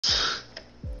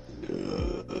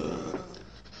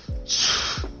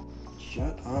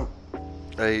Shut up.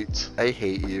 I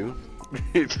hate you.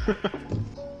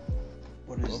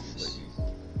 What is this?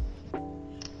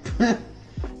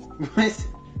 What?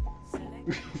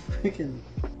 Freaking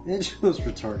Angela's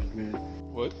retarded, man.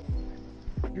 What?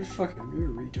 You're a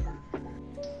retard.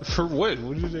 For what?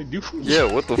 What did I do for you? Yeah,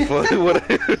 what the fuck? What?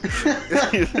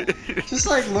 Just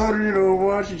like loading in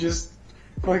Overwatch, you just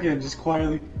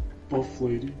quietly both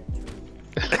lady.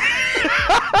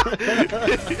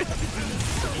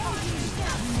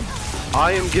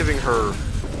 I am giving her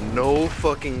no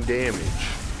fucking damage.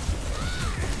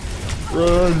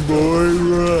 Run, boy,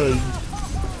 run!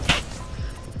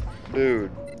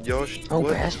 Dude, y'all Oh,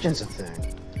 what? Bastion's a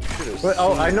thing. Should've But,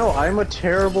 oh, seen- I know. I'm a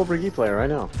terrible Briggy player. I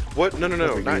know. What? No,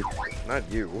 Briggy. not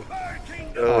you.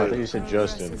 Oh, I think you said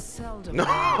Justin. No.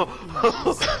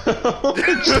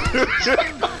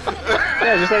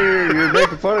 Yeah, just thought you were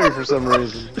making fun of me for some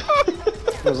reason.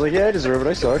 I was like, yeah, I deserve it.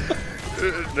 I suck.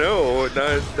 No.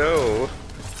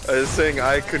 I was saying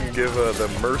I couldn't give the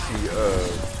Mercy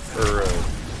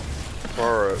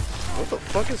or what the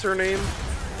fuck is her name?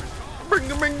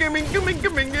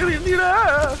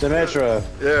 Demetra.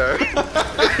 Yeah.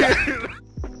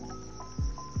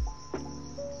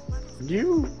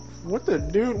 What the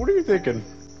dude? What are you thinking?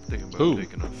 Thinking about Who?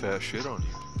 taking a fat shit on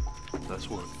you. That's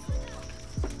what.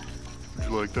 Would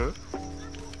you like that?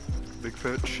 Big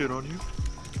fat shit on you?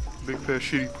 Big fat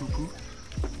shitty poo poo?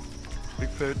 Big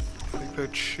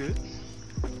fat shit?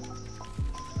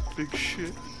 Big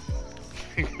shit?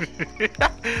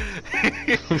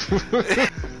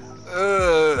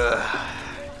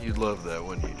 You'd love that,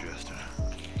 wouldn't you, Justin?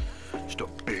 Just a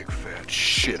big fat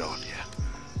shit on you.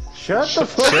 Shut the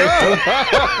fuck up!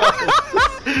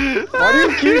 Why do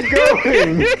you keep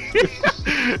going?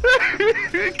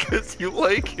 Because you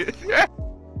like it.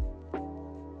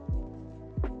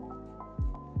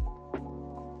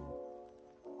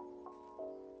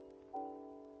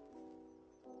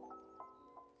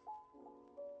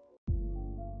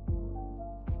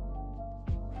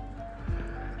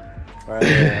 Alright,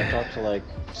 yeah, I talked to like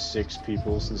 6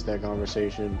 people since that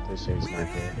conversation. They say it's not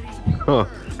good. Huh,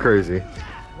 crazy.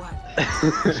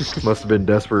 Must have been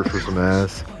desperate for some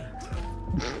ass.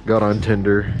 Got on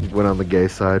Tinder, went on the gay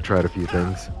side, tried a few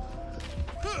things.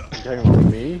 You talking about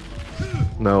me?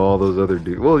 No, all those other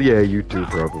dudes. Well, yeah, you too,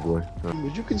 probably.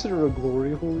 Would you consider a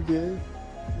glory hole gay?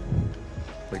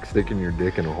 Like sticking your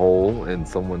dick in a hole and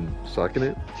someone sucking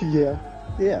it? Yeah.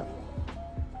 Yeah.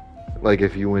 Like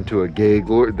if you went to a gay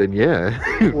glory, then yeah.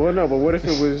 Well, no, but what if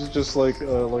it was just like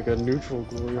a neutral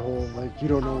glory hole? Like you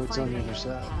don't know what's on the other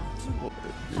side.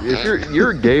 If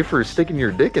you're gay for sticking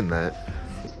your dick in that.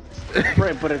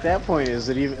 Right, but at that point, is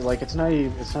it even like it's not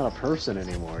a person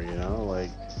anymore? You know,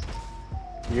 like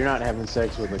you're not having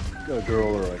sex with a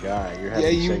girl or a guy. You're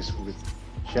having sex with.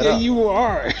 Shut up. You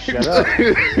are. Shut up.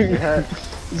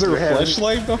 Is there a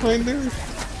fleshlight behind there?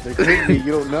 There could be.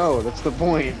 You don't know. That's the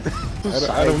point.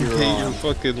 I don't get your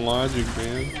fucking logic,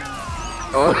 man.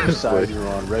 Side Honestly, you're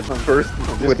on, Reg. first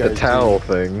with the towel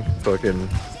thing, fucking,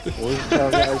 What was the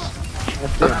towel, guys? I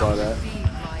stand by that.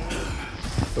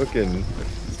 fucking.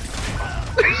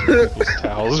 Those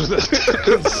towels with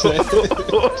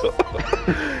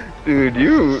Dude,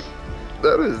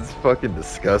 that is fucking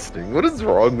disgusting. What is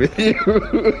wrong with you?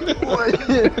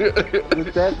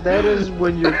 That is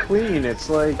when you're clean. It's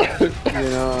like, you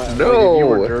know, No, like if you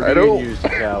were dirty I don't- and used a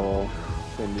towel.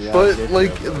 Then yeah, I But get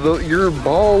like that, your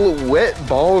wet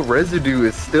ball residue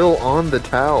is still on the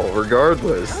towel,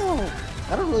 regardless.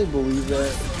 I don't really believe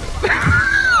that.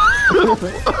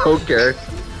 Okay,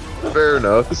 fair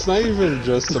enough. It's not even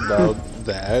just about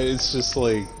that. It's just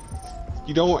like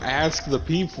you don't ask the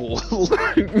people.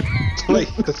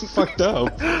 Like that's fucked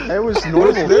up. It was What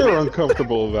if normal. they're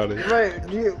uncomfortable about it? Right,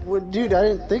 dude, I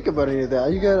didn't think about any of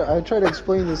that. I tried to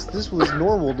explain this. This was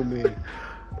normal to me.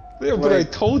 Yeah, but I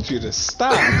Like- told you to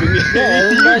stop, and you,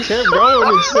 Yeah, you kept going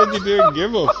and said you didn't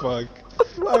give a fuck.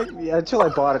 Yeah, until I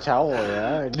bought a towel.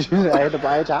 Yeah, I had to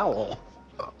buy a towel.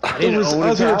 There was own a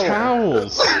other towel.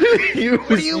 towels. You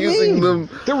was using them.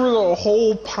 There was a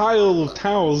whole pile of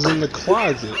towels in the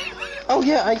closet. Oh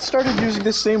yeah, I started using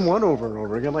the same one over and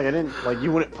over again. Like I didn't like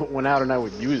you wouldn't put one out and I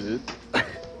would use it.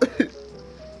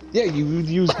 Yeah, you would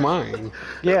use mine.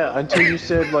 Yeah, until you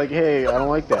said like, hey, I don't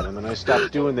like that, and then I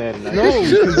stopped doing that, and I No, just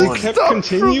used because you one. kept Stop from the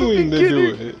continuing to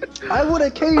do beginning. it. I would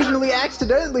occasionally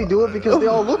accidentally do it because they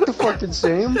all look the fucking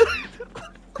same.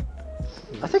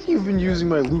 I think you've been using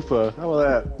my loofah. How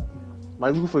about that? My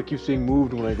loofah keeps being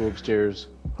moved when I go upstairs.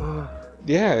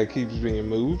 Yeah, it keeps being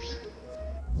moved.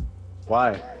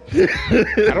 Why? I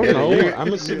don't know.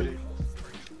 I'm assuming.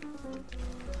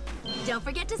 Don't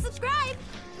forget to subscribe.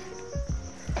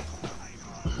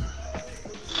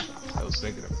 I was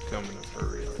thinking of becoming a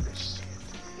furry artist.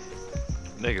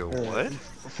 Nigga, what?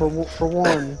 For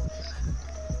one,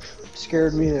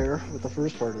 scared me there with the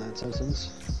first part of that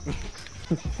sentence.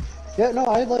 Yeah, no,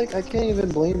 I can't even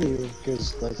blame you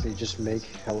because like they just make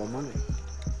hella money.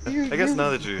 I guess now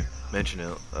that you mention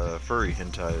it, furry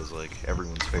hentai is like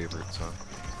everyone's favorite, so.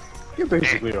 You're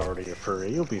basically already a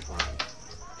furry. You'll be fine.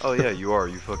 Oh yeah, you are,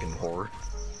 you fucking whore.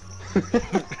 I'm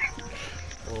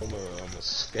a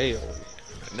scale.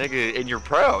 Nigga, and you're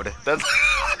proud. That's.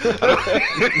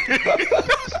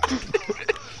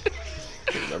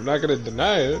 I'm not gonna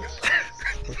deny it.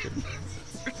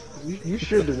 You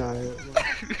should deny it.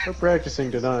 We're practicing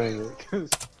denying it. 'Cause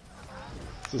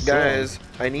Guys,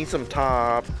 I need some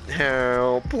top.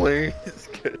 Help, please.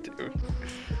 Dude.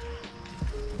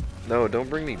 No, don't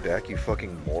bring me back, you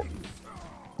fucking mor.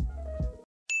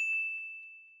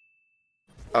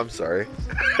 I'm sorry.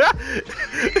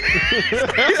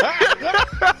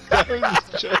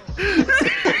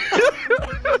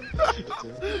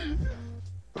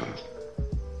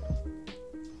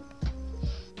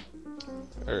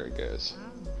 Alright, guys.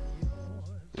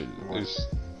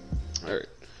 Alright.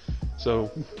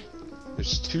 So,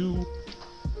 there's two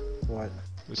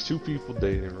people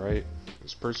dating, right?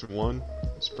 There's person one,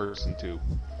 there's person two.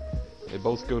 They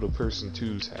both go to person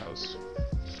two's house.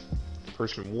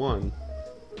 Person one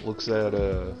looks at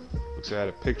a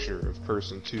picture of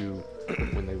person two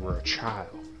when they were a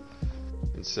child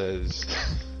and says,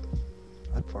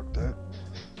 I'd fuck that.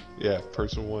 yeah,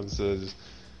 person one says,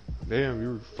 damn,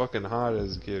 you were fucking hot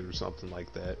as a kid or something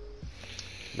like that.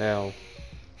 Now,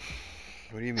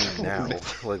 What do you mean now?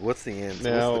 Like, what's the answer?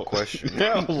 now, What's the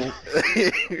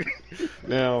question?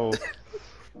 now,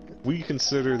 we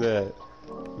consider that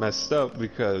messed up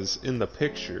because in the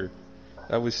picture,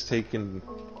 that was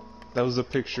a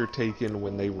picture taken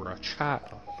when they were a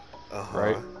child,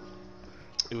 right?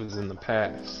 It was in the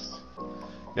past.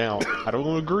 Now, I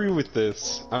don't agree with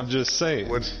this. I'm just saying.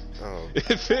 What? Oh,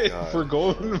 If we're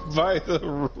going by the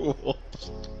rule,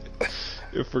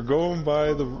 if we're going by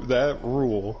that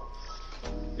rule,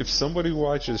 if somebody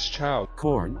watches child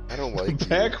porn, I don't like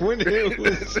back when it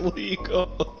was legal.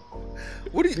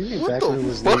 What do you mean? Back when it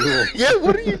was legal? Yeah,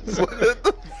 what are you? What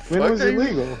the When was it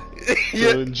legal?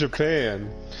 So in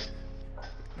Japan,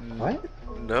 What?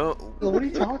 No. What are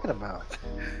you talking about?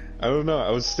 I don't know. I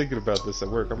was thinking about this at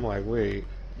work. I'm like, wait.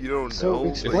 You don't So know.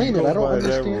 explain If you it. I go don't by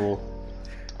that understand. rule-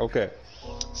 Okay.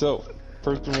 So,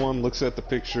 person one looks at the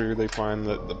picture. They find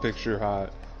the picture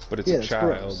hot, but it's Yeah, a it's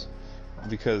child. gross.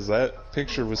 Because that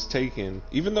picture was taken,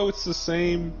 even though it's the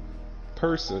same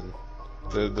person,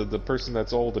 the person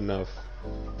that's old enough.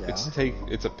 Yeah.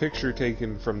 It's a picture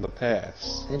taken from the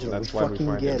past. Angela, That's we why we fucking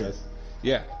find get it. it.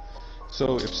 Yeah.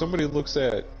 So if somebody looks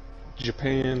at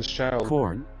Japan's child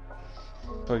porn,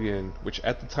 again, which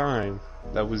at the time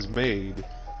that was made,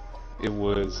 it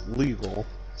was legal.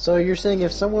 So you're saying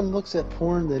if someone looks at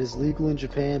porn that is legal in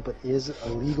Japan but is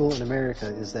illegal in America,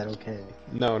 is that okay?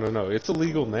 No, it's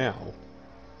illegal now.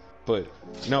 But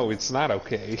no, it's not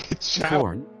okay. It's child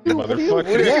porn,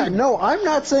 motherfucker. Yeah, no, I'm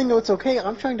not saying it's okay.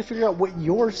 I'm trying to figure out what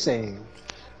you're saying.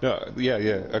 No, yeah.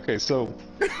 Okay, so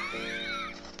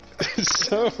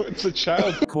so the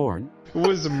child porn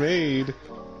was made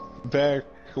back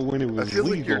when it was I feel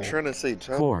legal. like you're trying to say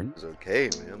child porn is okay,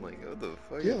 man. Like, what the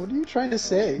fuck? Yeah, what are you trying to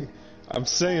say? I'm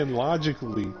saying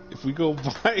logically, if we go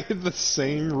by the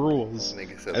same rules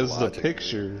as the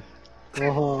picture,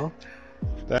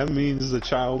 that means the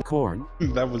child porn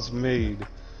that was made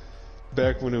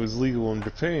back when it was legal in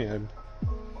Japan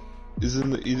is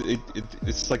in the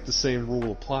it's like the same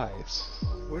rule applies.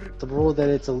 The rule that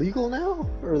it's illegal now,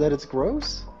 or that it's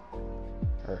gross?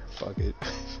 Or fuck it.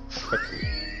 Fuck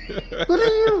it. What are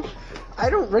you? I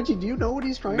don't, Reggie. Do you know what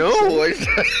he's trying to say?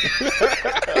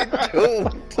 I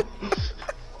don't.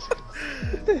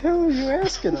 What the hell are you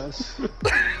asking us?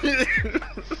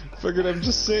 Fuck it, I'm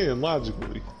just saying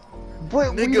logically.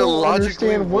 But we Nigga, don't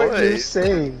logically understand what what? you're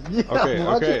saying. Yeah,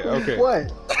 Okay. logically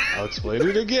what? I'll explain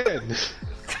it again.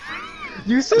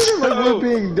 You said it like we're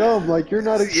being dumb, like you're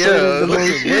not explaining the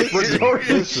most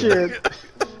retarded shit.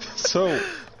 So,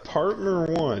 partner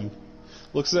one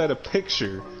looks at a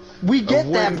picture. We get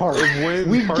of that when- part. of when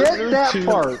We get partner that two-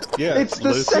 part. Yeah, It's the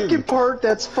listen. second part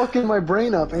that's fucking my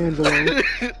brain up, Angelo.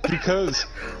 Because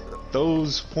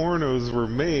those pornos were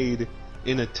made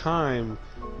in a time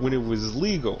when it was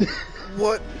legal.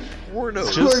 What porno?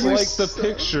 Just like the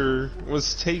picture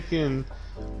was taken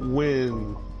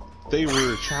when they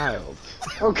were a child.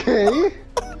 Okay.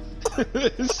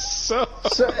 So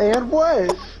And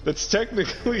what? that's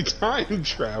technically time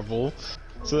travel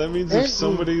So that means if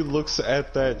somebody looks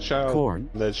at that child,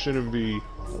 that shouldn't be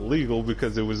illegal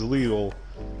because it was legal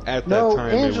at that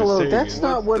time. Angelo, it was taken. that's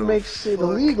not what makes it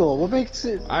illegal. What makes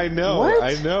it? I know, what?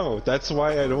 I know. That's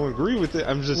why I don't agree with it.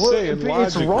 I'm just saying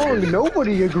it's wrong.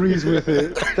 Nobody agrees with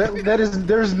it. That is.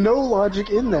 There's no logic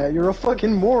in that. You're a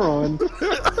fucking moron.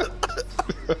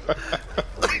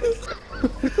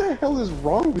 What the hell is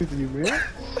wrong with you, man?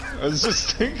 I was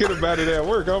just thinking about it at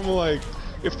work. I'm like,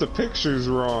 if the picture's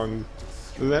wrong,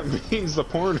 then that means the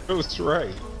porno's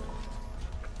right.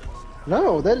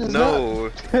 No, that is not. No.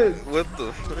 What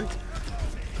the fuck?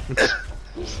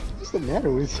 What's the matter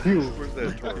with you? Where's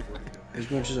that toy? As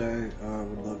much as I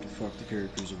would love to fuck the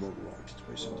characters of Overwatch, let's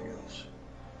play something else.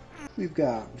 We've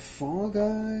got Fall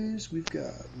Guys, we've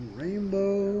got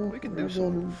Rainbow. We can do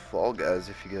some Fall Guys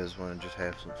if you guys want to just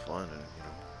have some fun and, you know.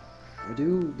 I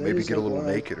do. Maybe get a little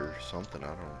naked or something, I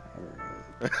don't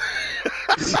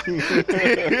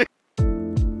know.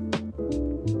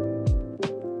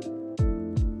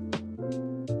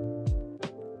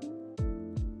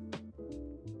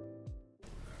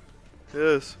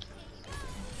 Yes.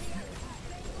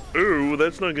 Oh,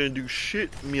 that's not gonna do shit,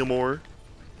 mi amor.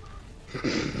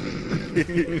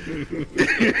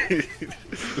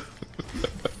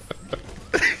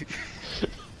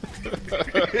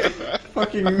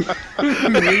 Fucking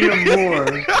mi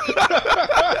amor.